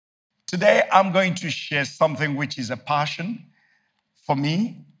Today, I'm going to share something which is a passion for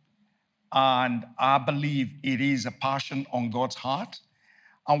me, and I believe it is a passion on God's heart.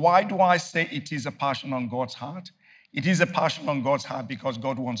 And why do I say it is a passion on God's heart? It is a passion on God's heart because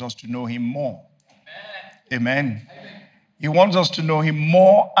God wants us to know Him more. Amen. He wants us to know Him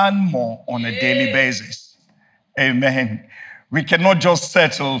more and more on a daily basis. Amen. We cannot just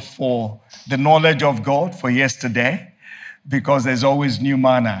settle for the knowledge of God for yesterday because there's always new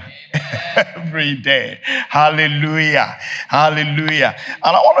manna every day. Hallelujah. Hallelujah.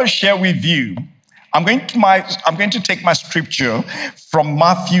 And I want to share with you, I'm going to take my scripture from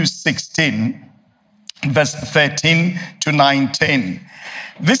Matthew 16, verse 13 to 19.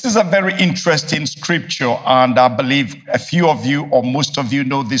 This is a very interesting scripture, and I believe a few of you or most of you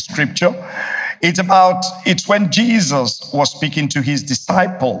know this scripture. It's when Jesus was speaking to his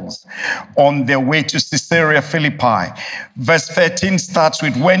disciples on their way to Caesarea Philippi. Verse 13 starts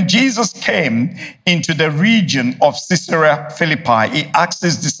with, when Jesus came into the region of Caesarea Philippi, he asked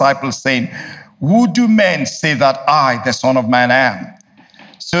his disciples saying, who do men say that I, the Son of Man, am?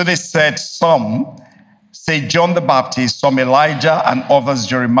 So they said, some say John the Baptist, some Elijah, and others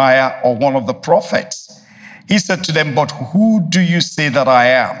Jeremiah or one of the prophets. He said to them, but who do you say that I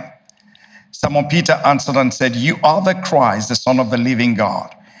am? Simon Peter answered and said, you are the Christ, the Son of the living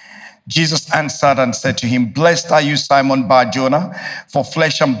God. Jesus answered and said to him, blessed are you, Simon Bar-Jonah, for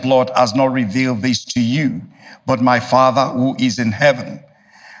flesh and blood has not revealed this to you, but my Father who is in heaven.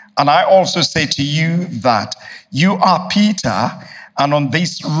 And I also say to you that you are Peter, and on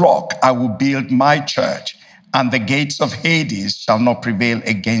this rock I will build my church, and the gates of Hades shall not prevail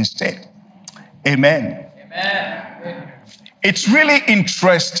against it. Amen. Amen. It's really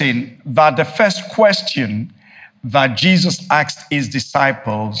interesting that the first question that Jesus asked his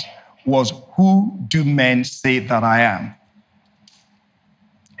disciples was, who do men say that I am?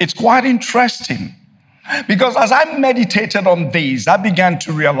 It's quite interesting because as I meditated on this, I began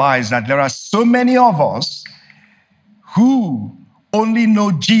to realize that there are so many of us who only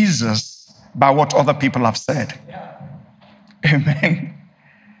know Jesus by what other people have said. Yeah. Amen.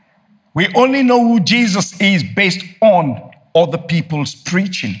 We only know who Jesus is based on other people's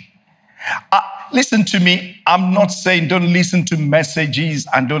preaching. Listen to me. I'm not saying don't listen to messages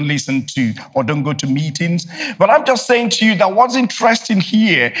and don't listen to or don't go to meetings. But I'm just saying to you that what's interesting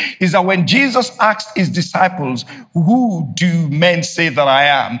here is that when Jesus asked his disciples, who do men say that I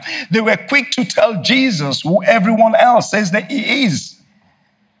am? They were quick to tell Jesus who everyone else says that he is.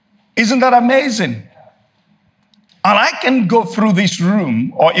 Isn't that amazing? And I can go through this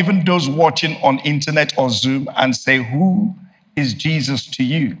room or even those watching on internet or Zoom and say, who is Jesus to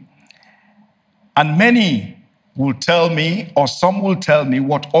you? And many will tell me, or some will tell me,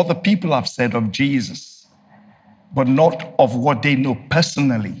 what other people have said of Jesus, but not of what they know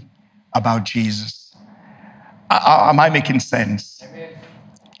personally about Jesus. Am I making sense?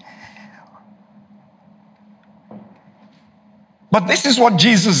 But this is what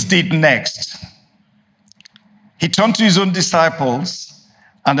Jesus did next. He turned to his own disciples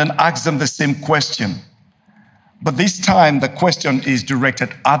and then asked them the same question. But this time, the question is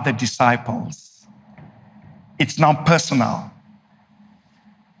directed at the disciples. It's now personal.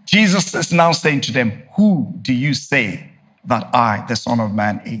 Jesus is now saying to them, who do you say that I, the Son of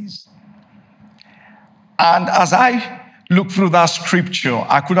Man, is? And as I look through that scripture,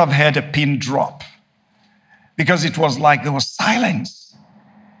 I could have heard a pin drop because it was like there was silence.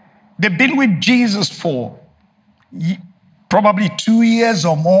 They've been with Jesus for probably 2 years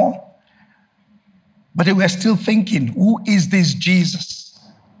or more, but they were still thinking, who is this Jesus?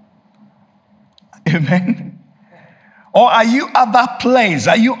 Amen. Or are you at that place?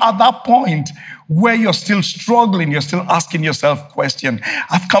 Are you at that point where you're still struggling? You're still asking yourself questions.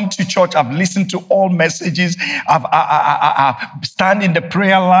 I've come to church. I've listened to all messages. I've stand in the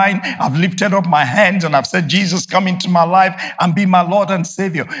prayer line. I've lifted up my hands and I've said, Jesus, come into my life and be my Lord and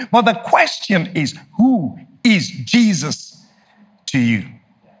Savior. But the question is, who is Jesus to you?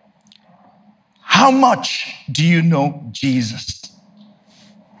 How much do you know Jesus?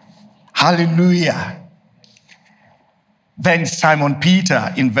 Hallelujah. Then Simon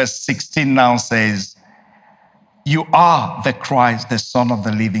Peter in verse 16 now says, you are the Christ, the Son of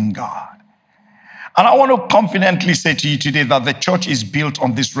the living God. And I want to confidently say to you today that the church is built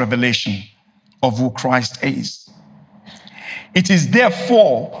on this revelation of who Christ is. It is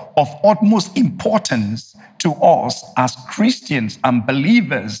therefore of utmost importance to us as Christians and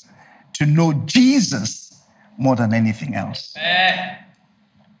believers to know Jesus more than anything else.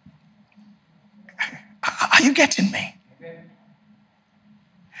 Are you getting me?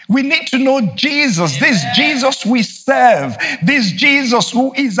 We need to know Jesus, this Jesus we serve, this Jesus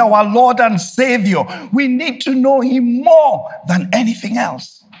who is our Lord and Savior. We need to know him more than anything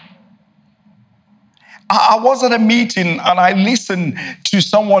else. I was at a meeting and I listened to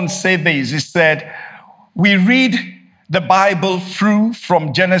someone say this. He said, we read the Bible through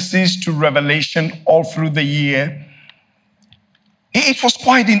from Genesis to Revelation all through the year. It was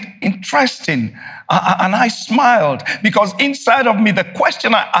quite interesting. And I smiled because inside of me, the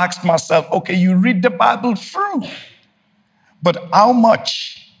question I asked myself, okay, you read the Bible through, but how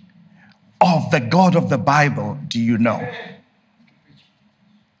much of the God of the Bible do you know?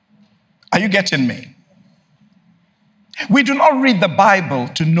 Are you getting me? We do not read the Bible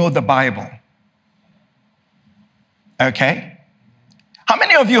to know the Bible. Okay? How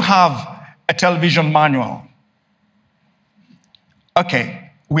many of you have a television manual?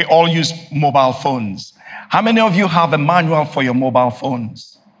 Okay, we all use mobile phones. How many of you have a manual for your mobile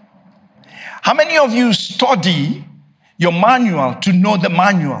phones? How many of you study your manual to know the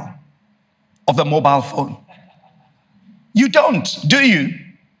manual of the mobile phone? You don't, do you?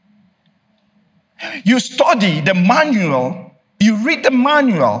 You study the manual, you read the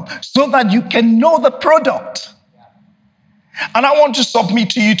manual so that you can know the product. And I want to submit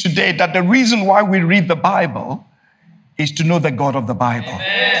to you today that the reason why we read the Bible is to know the God of the Bible.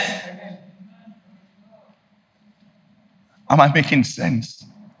 Amen. Am I making sense?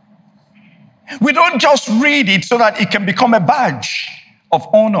 We don't just read it so that it can become a badge of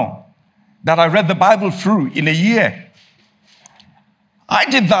honor that I read the Bible through in a year. I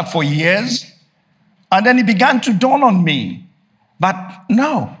did that for years. And then it began to dawn on me that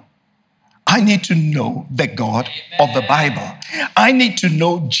no, I need to know the God of the Bible. I need to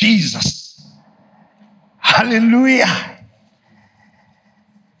know Jesus. Hallelujah.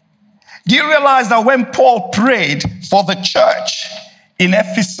 Do you realize that when Paul prayed for the church in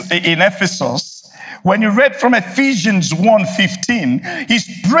Ephesus, when you read from Ephesians 1:15, his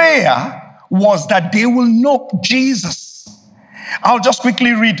prayer was that they will know Jesus. I'll just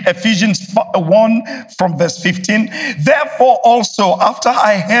quickly read Ephesians 1 from verse 15. Therefore also, after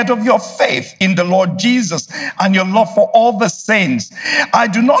I heard of your faith in the Lord Jesus and your love for all the saints, I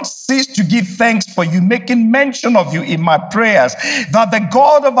do not cease to give thanks for you, making mention of you in my prayers, that the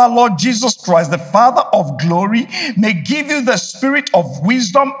God of our Lord Jesus Christ, the Father of glory, may give you the spirit of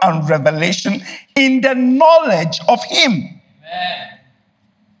wisdom and revelation in the knowledge of him.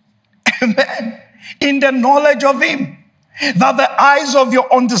 Amen. Amen. In the knowledge of him. That the eyes of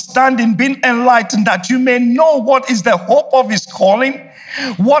your understanding being enlightened, that you may know what is the hope of his calling,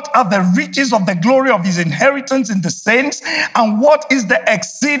 what are the riches of the glory of his inheritance in the saints, and what is the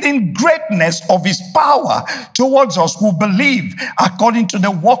exceeding greatness of his power towards us who believe, according to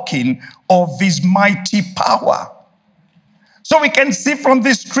the working of his mighty power. So we can see from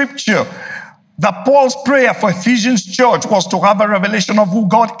this scripture that Paul's prayer for Ephesians church was to have a revelation of who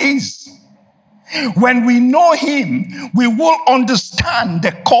God is. When we know him, we will understand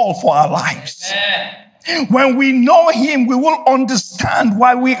the call for our lives. Amen. When we know him, we will understand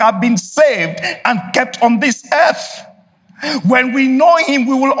why we have been saved and kept on this earth. When we know him,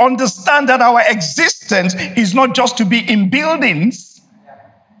 we will understand that our existence is not just to be in buildings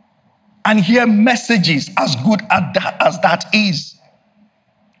and hear messages, as good as that is.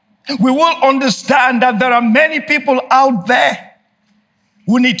 We will understand that there are many people out there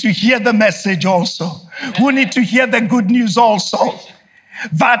who need to hear the message also, who need to hear the good news also.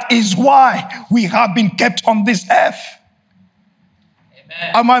 That is why we have been kept on this earth.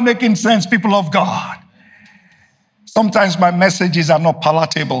 Amen. Am I making sense, people of God? Sometimes my messages are not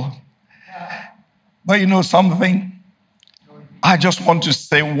palatable. But you know something? I just want to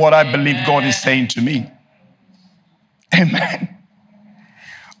say what I believe God is saying to me. Amen.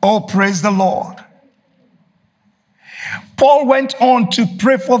 Oh, praise the Lord. Paul went on to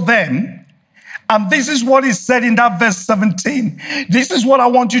pray for them, and this is what he said in that verse 17. This is what I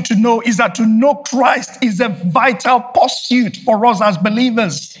want you to know, is that to know Christ is a vital pursuit for us as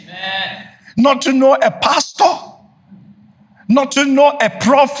believers. Amen. Not to know a pastor, not to know a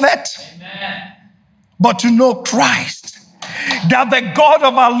prophet, amen, but to know Christ. That the God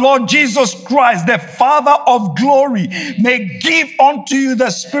of our Lord Jesus Christ, the Father of glory, may give unto you the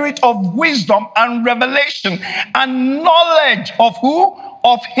spirit of wisdom and revelation and knowledge of who?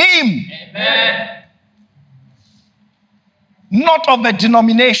 Of him. Amen. Not of a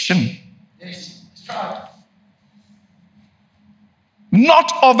denomination. Yes.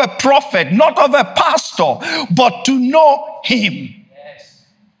 Not of a prophet, not of a pastor, but to know him. Yes.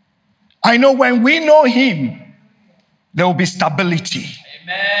 I know when we know him, there will be stability,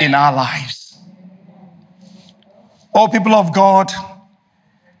 amen, in our lives. Oh, people of God,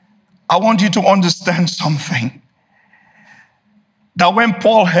 I want you to understand something. That when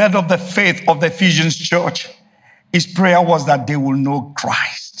Paul heard of the faith of the Ephesians church, his prayer was that they will know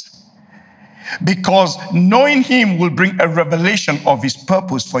Christ. Because knowing him will bring a revelation of his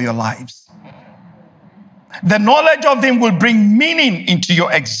purpose for your lives. The knowledge of him will bring meaning into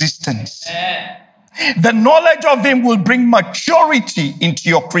your existence. The knowledge of him will bring maturity into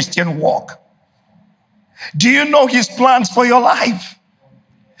your Christian walk. Do you know his plans for your life?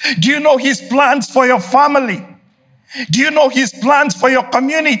 Do you know his plans for your family? Do you know his plans for your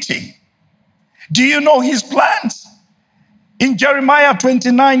community? Do you know his plans? In Jeremiah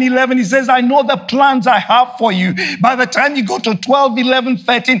 29:11, he says, I know the plans I have for you. By the time you go to 12, 11,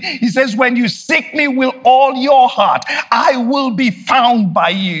 13, he says, when you seek me with all your heart, I will be found by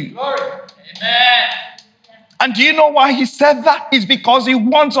you. Lord. Amen. And do you know why he said that? It's because he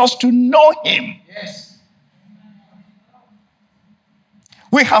wants us to know him. Yes.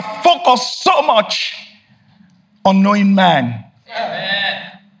 We have focused so much on knowing man,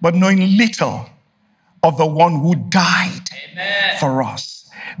 amen, but knowing little of the one who died, amen, for us.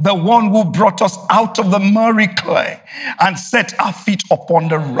 The one who brought us out of the miry clay and set our feet upon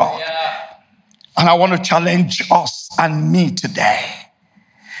the rock. Yeah. And I want to challenge us and me today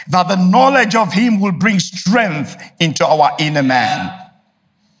that the knowledge of him will bring strength into our inner man.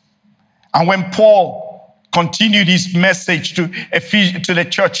 And when Paul continued his message to the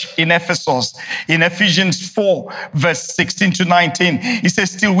church in Ephesus, in Ephesians 4, verse 16 to 19, he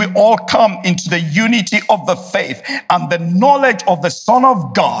says, till we all come into the unity of the faith and the knowledge of the Son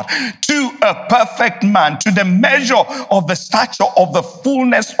of God, to a perfect man, to the measure of the stature of the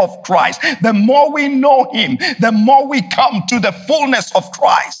fullness of Christ. The more we know him, the more we come to the fullness of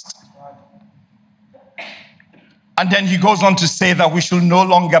Christ. And then he goes on to say that we should no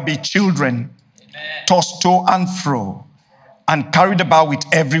longer be children, tossed to and fro, and carried about with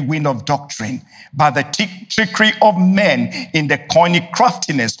every wind of doctrine, by the trickery of men in the cunning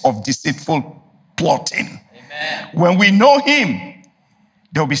craftiness of deceitful plotting. Amen. When we know him,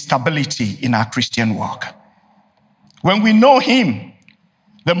 there will be stability in our Christian walk. When we know him,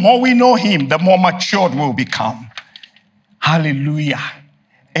 the more we know him, the more matured we'll become. Hallelujah.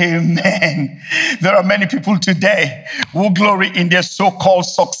 Amen. There are many people today who glory in their so-called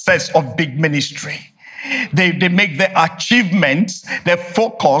success of big ministry. They make their achievements the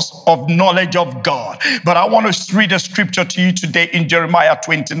focus of knowledge of God. But I want to read a scripture to you today in Jeremiah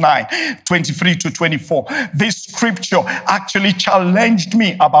 29, 23 to 24. This scripture actually challenged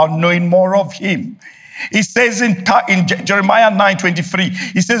me about knowing more of him. He says in Jeremiah 9:23,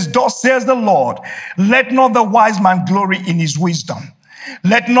 he says, thus says the Lord, let not the wise man glory in his wisdom.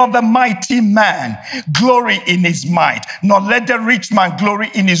 Let not the mighty man glory in his might, nor let the rich man glory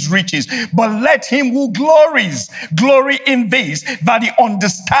in his riches, but let him who glories glory in this, that he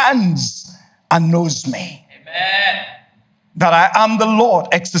understands and knows me. Amen. That I am the Lord,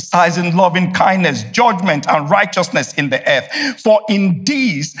 exercising loving kindness, judgment, and righteousness in the earth. For in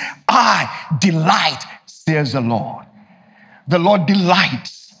these I delight, says the Lord. The Lord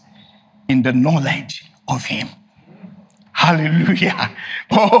delights in the knowledge of him. Hallelujah.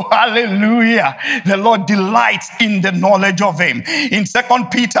 Oh, hallelujah. The Lord delights in the knowledge of him. In 2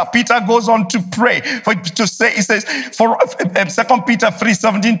 Peter, Peter goes on to pray, he says, for 2 Peter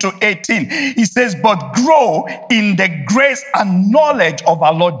 3:17 to 18, he says, but grow in the grace and knowledge of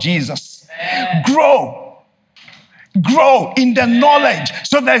our Lord Jesus. Grow in the knowledge.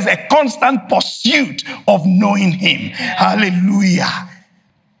 So there's a constant pursuit of knowing him. Hallelujah.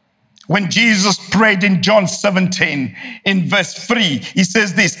 When Jesus prayed in John 17, in verse 3, he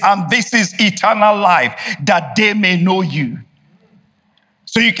says this, and this is eternal life, that they may know you.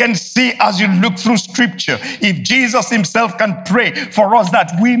 So you can see as you look through scripture, if Jesus himself can pray for us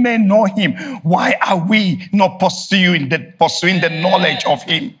that we may know him, why are we not pursuing the knowledge of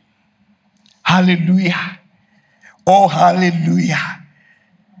him? Hallelujah. Oh, hallelujah.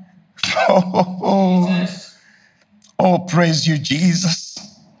 Oh, praise you, Jesus.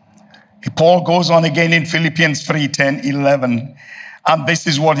 Paul goes on again in Philippians 3:10, 11. And this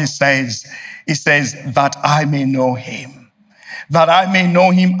is what he says. He says, that I may know him. That I may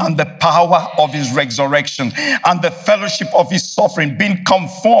know him and the power of his resurrection and the fellowship of his suffering, being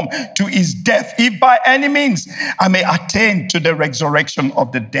conformed to his death, if by any means I may attain to the resurrection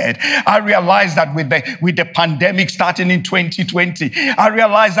of the dead. I realize that with the pandemic starting in 2020, I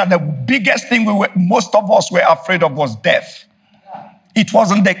realized that the biggest thing most of us were afraid of was death. It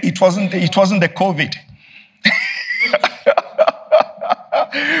wasn't the COVID.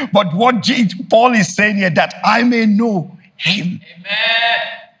 But what Paul is saying here, that I may know him.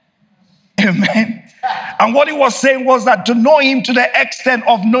 Amen. Amen. And what he was saying was that to know him to the extent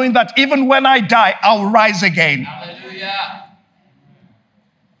of knowing that even when I die, I'll rise again. Hallelujah.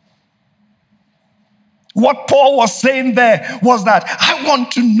 What Paul was saying there was that I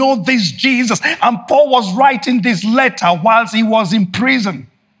want to know this Jesus. And Paul was writing this letter whilst he was in prison.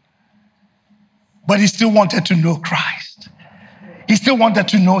 But he still wanted to know Christ. He still wanted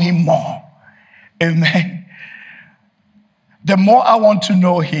to know him more. Amen. The more I want to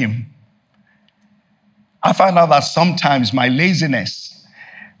know him, I find out that sometimes my laziness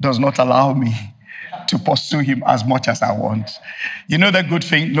does not allow me to pursue him as much as I want. You know the good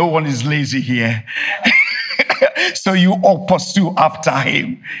thing? No one is lazy here. So you all pursue after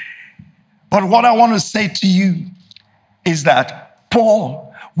him. But what I want to say to you is that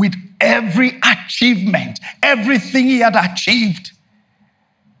Paul, with every achievement, everything he had achieved,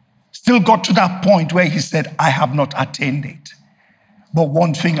 still got to that point where he said, I have not attained it. But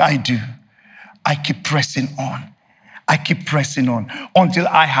one thing I do, I keep pressing on. I keep pressing on until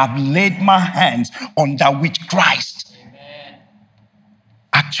I have laid my hands on that which Christ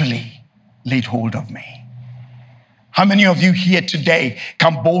actually laid hold of me. How many of you here today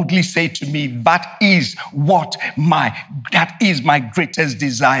can boldly say to me, that is my greatest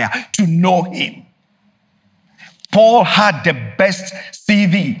desire, to know him? Paul had the best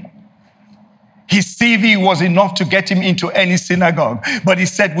CV. His CV was enough to get him into any synagogue. But he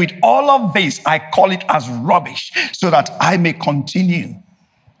said, with all of this, I call it as rubbish so that I may continue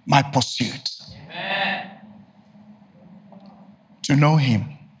my pursuit. Amen. To know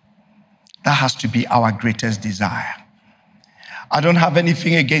him. That has to be our greatest desire. I don't have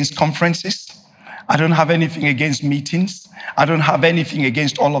anything against conferences. I don't have anything against meetings. I don't have anything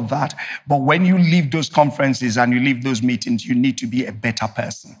against all of that. But when you leave those conferences and you leave those meetings, you need to be a better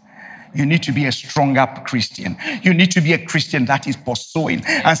person. You need to be a stronger Christian. You need to be a Christian that is pursuing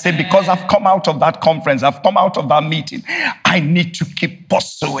and say, because I've come out of that conference, I've come out of that meeting, I need to keep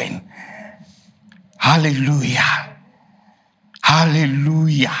pursuing. Hallelujah.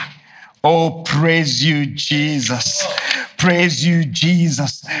 Hallelujah. Oh, praise you, Jesus. Praise you,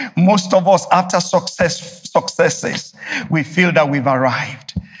 Jesus. Most of us, after successes, we feel that we've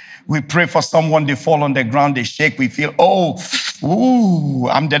arrived. We pray for someone, they fall on the ground, they shake. We feel,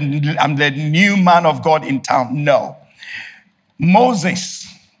 I'm the new man of God in town. No. Moses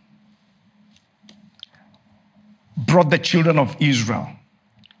brought the children of Israel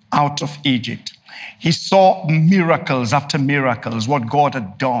out of Egypt. He saw miracles after miracles, what God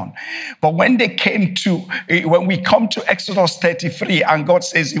had done. But when we come to Exodus 33, and God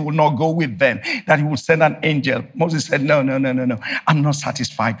says he will not go with them, that he will send an angel, Moses said, no. I'm not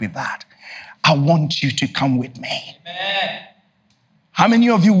satisfied with that. I want you to come with me. Amen. How many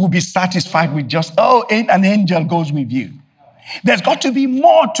of you will be satisfied with just, an angel goes with you? There's got to be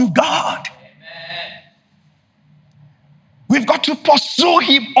more to God. We've got to pursue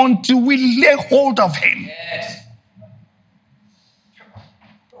him until we lay hold of him. Yes.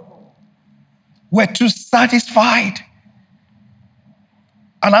 We're too satisfied.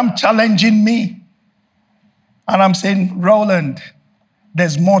 And I'm challenging me. And I'm saying, Roland,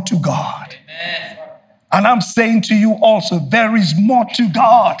 there's more to God. Amen. And I'm saying to you also, there is more to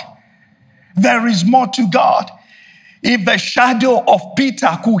God. There is more to God. If the shadow of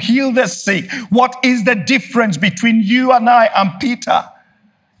Peter could heal the sick, what is the difference between you and I and Peter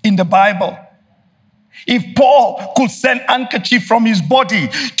in the Bible? If Paul could send handkerchief from his body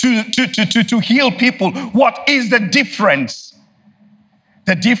to heal people, what is the difference?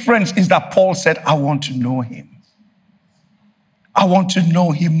 The difference is that Paul said, I want to know him. I want to know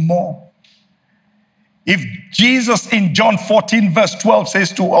him more. If Jesus in John 14 verse 12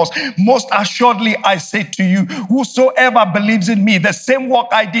 says to us, most assuredly I say to you, whosoever believes in me, the same work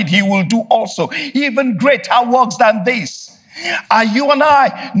I did, he will do also, even greater works than this. Are you and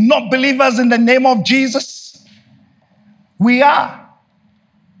I not believers in the name of Jesus? We are.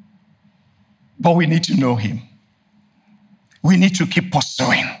 But we need to know him. We need to keep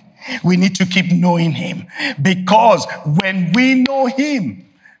pursuing. We need to keep knowing him. Because when we know him,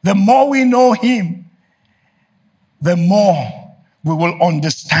 the more we know him, the more we will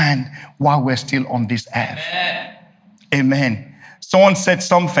understand why we're still on this earth. Amen. Amen. Someone said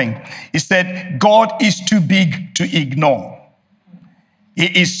something. He said, God is too big to ignore. He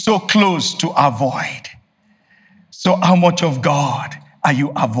is so close to avoid. So how much of God are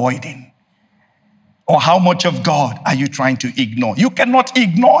you avoiding? Or how much of God are you trying to ignore? You cannot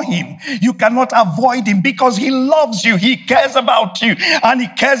ignore him. You cannot avoid him because he loves you. He cares about you and he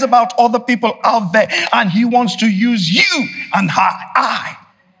cares about other people out there. And he wants to use you and I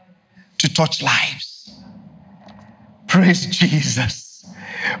to touch lives. Praise Jesus.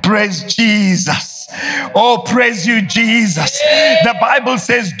 Praise Jesus. Oh, praise you, Jesus. The Bible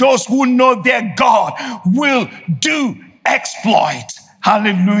says those who know their God will do exploit.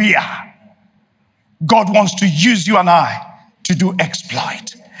 Hallelujah. God wants to use you and I to do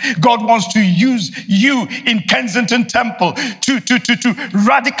exploit. God wants to use you in Kensington Temple to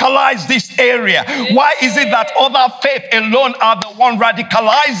radicalize this area. Why is it that other faith alone are the one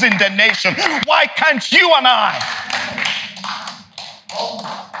radicalizing the nation? Why can't you and I?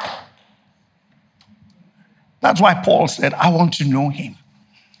 That's why Paul said, I want to know him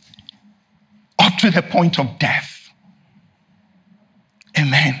up to the point of death.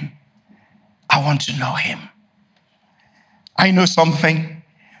 Amen. I want to know him. I know something.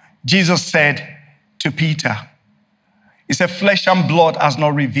 Jesus said to Peter, he said, flesh and blood has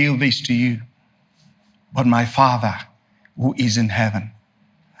not revealed this to you, but my Father who is in heaven.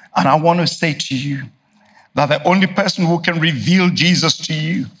 And I want to say to you that the only person who can reveal Jesus to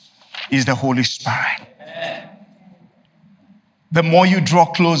you is the Holy Spirit. The more you draw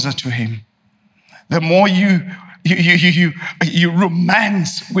closer to him, the more you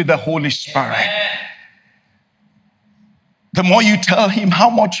romance with the Holy Spirit. The more you tell him how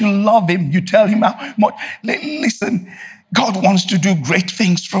much you love him, you tell him how much. Listen, God wants to do great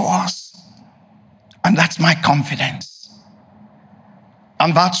things for us. And that's my confidence.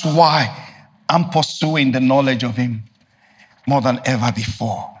 And that's why I'm pursuing the knowledge of him more than ever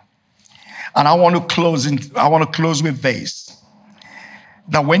before. And I want to close with this.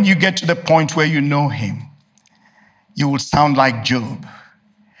 That when you get to the point where you know him, you will sound like Job.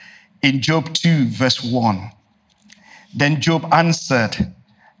 In Job 2, verse 1. Then Job answered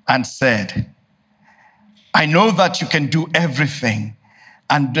and said, I know that you can do everything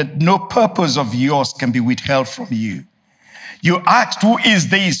and that no purpose of yours can be withheld from you. You asked, who is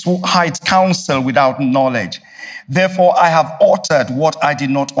this who hides counsel without knowledge? Therefore, I have uttered what I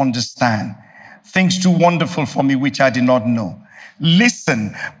did not understand, things too wonderful for me which I did not know.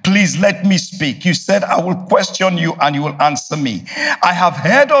 Listen, please let me speak. You said, I will question you and you will answer me. I have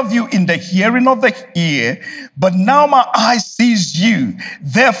heard of you in the hearing of the ear, but now my eye sees you.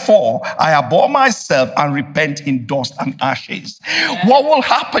 Therefore, I abhor myself and repent in dust and ashes. What will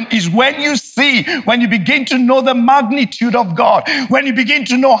happen is when you begin to know the magnitude of God, when you begin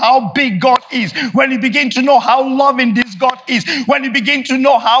to know how big God is, when you begin to know how loving this God is, when you begin to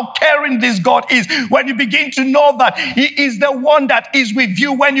know how caring this God is, when you begin to know that he is the one that is with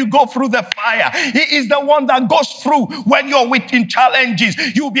you when you go through the fire. He is the one that goes through when you're within challenges.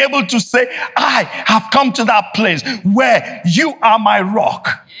 You'll be able to say, I have come to that place where you are my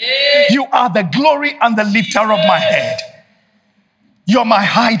rock. You are the glory and the lifter of my head. You're my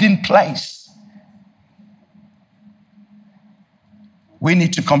hiding place. We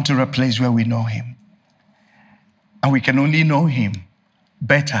need to come to a place where we know him. And we can only know him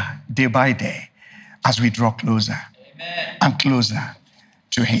better day by day as we draw closer. And closer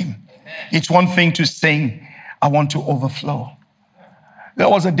to him. It's one thing to sing, I want to overflow. There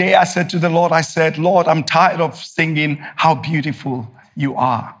was a day I said to the Lord, I said, Lord, I'm tired of singing how beautiful you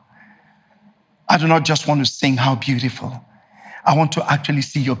are. I do not just want to sing how beautiful. I want to actually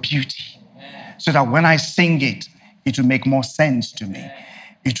see your beauty. So that when I sing it, it will make more sense to me.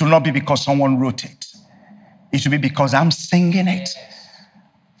 It will not be because someone wrote it. It will be because I'm singing it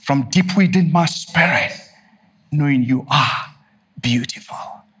from deep within my spirit, knowing you are beautiful.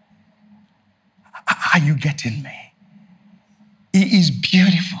 Are you getting me? He is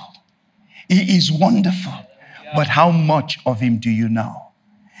beautiful. He is wonderful. But how much of him do you know?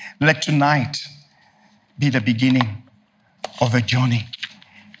 Let tonight be the beginning of a journey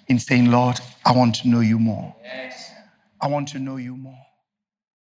in saying, Lord, I want to know you more. I want to know you more.